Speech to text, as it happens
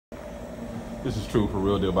This is True for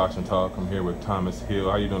Real Deal Boxing Talk. I'm here with Thomas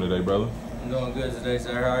Hill. How you doing today, brother? I'm doing good today,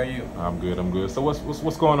 sir. How are you? I'm good. I'm good. So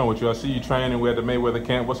what's going on with you? I see you training. We're at the Mayweather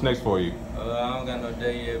camp. What's next for you? I don't got no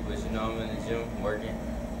day yet, but I'm in the gym working,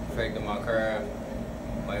 perfecting my craft,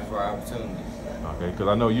 waiting for opportunities. Okay, because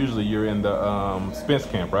I know usually you're in the Spence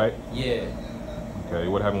camp, right? Yeah. Okay.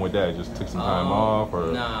 What happened with that? Just took some time off,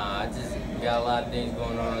 or? Nah, I just got a lot of things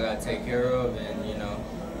going on I gotta take care of, and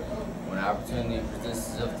when the opportunity presents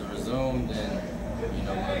itself to resume, then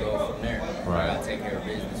we'll go from there. Right. I gotta take care of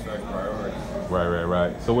business first priority.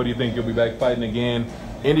 Right. So what do you think, you'll be back fighting again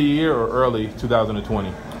end of the year or early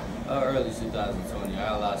 2020? Early 2020. I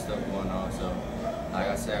got a lot of stuff going on, so like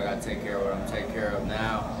I said, I gotta take care of what I'm taking care of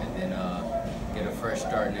now, and then get a fresh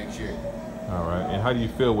start next year. All right. And how do you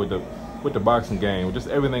feel with the boxing game, with just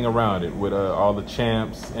everything around it, with all the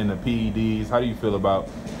champs and the PEDs? How do you feel about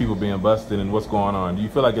people being busted and what's going on? Do you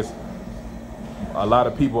feel like it's a lot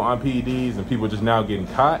of people on PEDs and people just now getting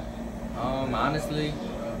caught? Honestly,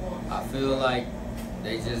 I feel like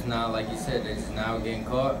they just now, like you said, they just now getting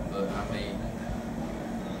caught. But I mean,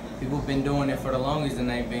 people been doing it for the longest and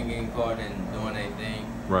they've been getting caught and doing their thing.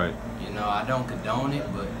 Right. I don't condone it,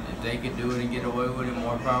 but if they could do it and get away with it,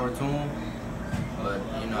 more power to them. But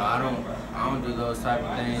I don't do those type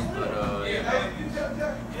of things.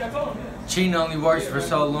 But cheating only works for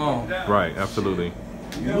so long. Right. Absolutely.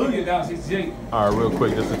 You will get down 68. All right, real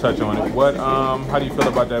quick, just to touch on it. How do you feel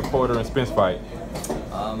about that Porter and Spence fight?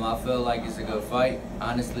 I feel like it's a good fight.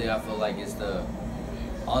 Honestly, I feel like it's the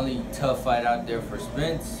only tough fight out there for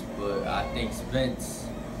Spence, but I think Spence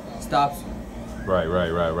stops him. Right.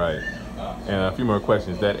 And a few more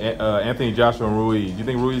questions. That Anthony Joshua and Ruiz, do you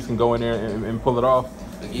think Ruiz can go in there and pull it off?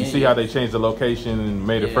 Again, you see how they changed the location and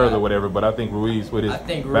made it further, whatever, but I think Ruiz with his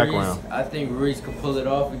background. I think Ruiz could pull it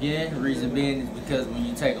off again. The reason being is because when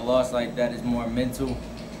you take a loss like that, it's more mental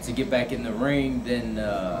to get back in the ring than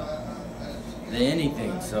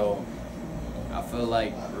anything. So I feel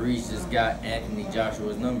like Ruiz just got Anthony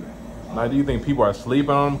Joshua's number. Now, do you think people are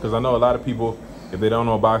sleeping on him? Because I know a lot of people, if they don't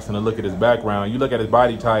know boxing and look at his background, you look at his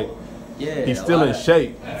body type, he's still in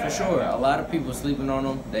shape. For sure. A lot of people sleeping on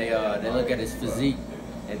him. They look at his physique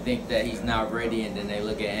and think that he's not ready, and then they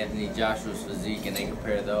look at Anthony Joshua's physique and they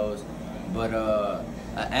compare those. But an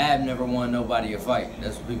Ab never won nobody a fight.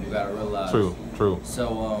 That's what people gotta realize. True.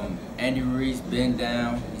 So Andy Ruiz been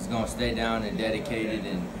down. He's gonna stay down and dedicated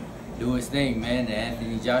and do his thing, man. And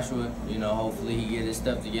Anthony Joshua, hopefully he get his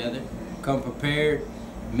stuff together, come prepared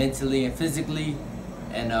mentally and physically,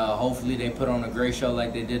 and hopefully they put on a great show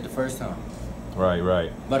like they did the first time. Right.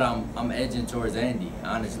 But I'm edging towards Andy,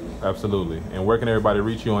 honestly. Absolutely. And where can everybody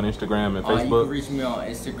reach you on Instagram and Facebook? You can reach me on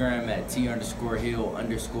Instagram at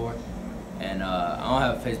 _Hill_. And I don't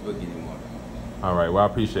have Facebook anymore. All right. Well, I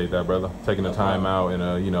appreciate that, brother. Taking the time out, and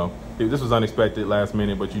this was unexpected, last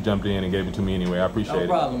minute, but you jumped in and gave it to me anyway. I appreciate it. No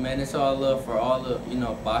problem, man. It's all love for all the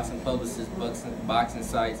boxing publicists, boxing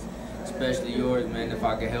sites, especially yours, man. If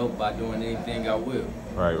I can help by doing anything, I will.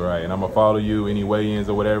 Right. And I'm gonna follow you, any weigh-ins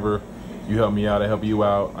or whatever. You help me out, I help you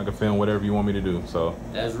out. I can film whatever you want me to do. So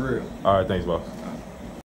that's real. All right, thanks, boss.